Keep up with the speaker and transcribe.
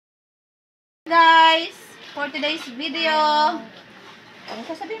Guys, for today's video, ano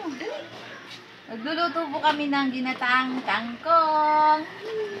sasabihin mo? Dali. Nagluluto po kami ng ginataang kangkong.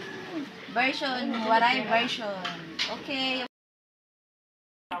 Version, waray version. Okay.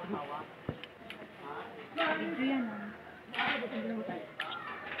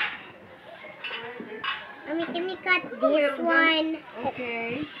 Can we cut this one?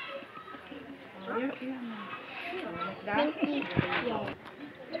 Okay. Like that?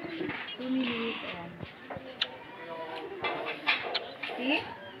 2 minutes. See?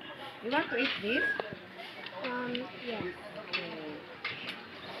 You want to eat this? Yes.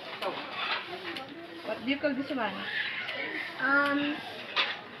 What do you call this one?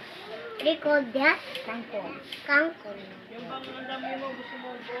 They call that Kangkong. kangkong.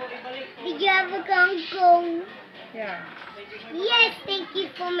 Did you have a kangkong? Yeah. Yes, thank you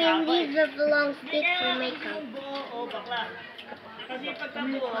for my leave of long stick for my kangkong.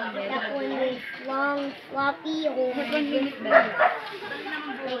 That one is long, floppy, oh my goodness.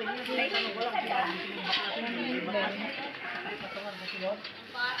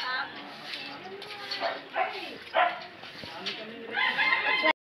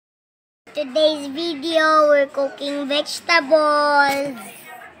 Today's video, we're cooking vegetables.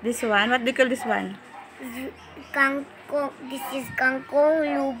 This one? What do you call this one? Kangkong. This is kangkong,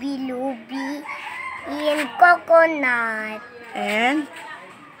 lubi, and coconut. And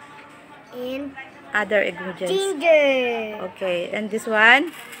other ingredients. Ginger. Okay, and this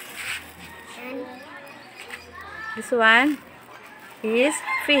one? And This one is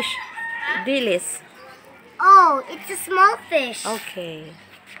fish. Dilis. oh, it's a small fish. Okay.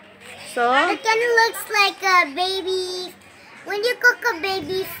 So, It kind of looks like a baby. When you cook a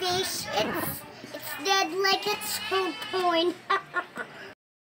baby fish, it's dead like it's so torn.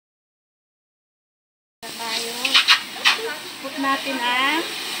 tayo. Put natin ang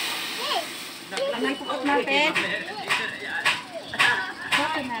anong puput natin?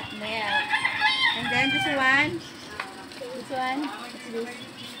 Coconut milk. And then this one.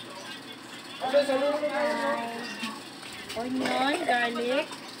 What's this? Onion, garlic,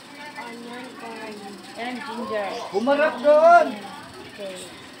 and ginger. Humarap doon! Okay.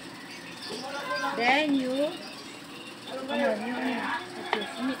 Then you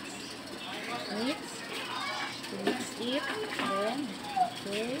mix it. Then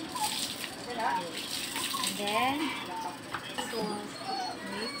okay. And then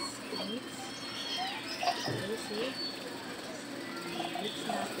mix. See? Mix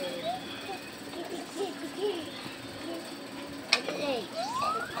natin.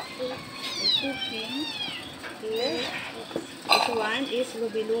 Cooking. Here. This one is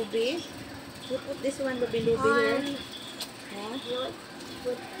lubi-lubi. You put this one lubi-lubi here. Yeah.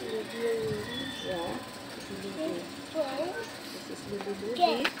 Yeah. This is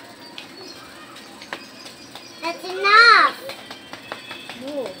lubi-lubi. That's enough.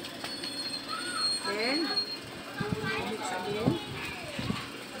 No. Then, mix again.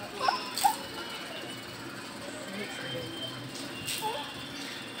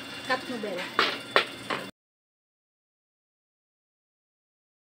 Cut mo, Bella.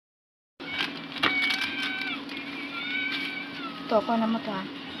 Ito, ako na mo ito, ha?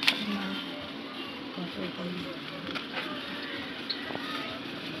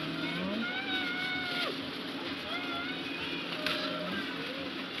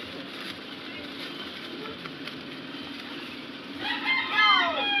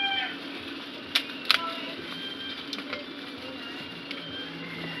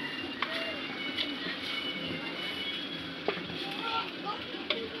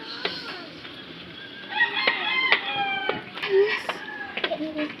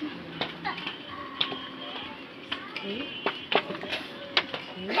 Okay.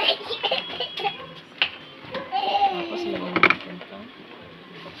 Tapos lagyan natin ito.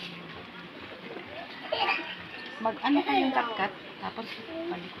 Mag-ano kayong kat-kat, tapos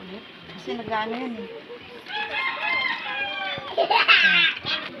balik ulit. Kasi nag-ano yan eh.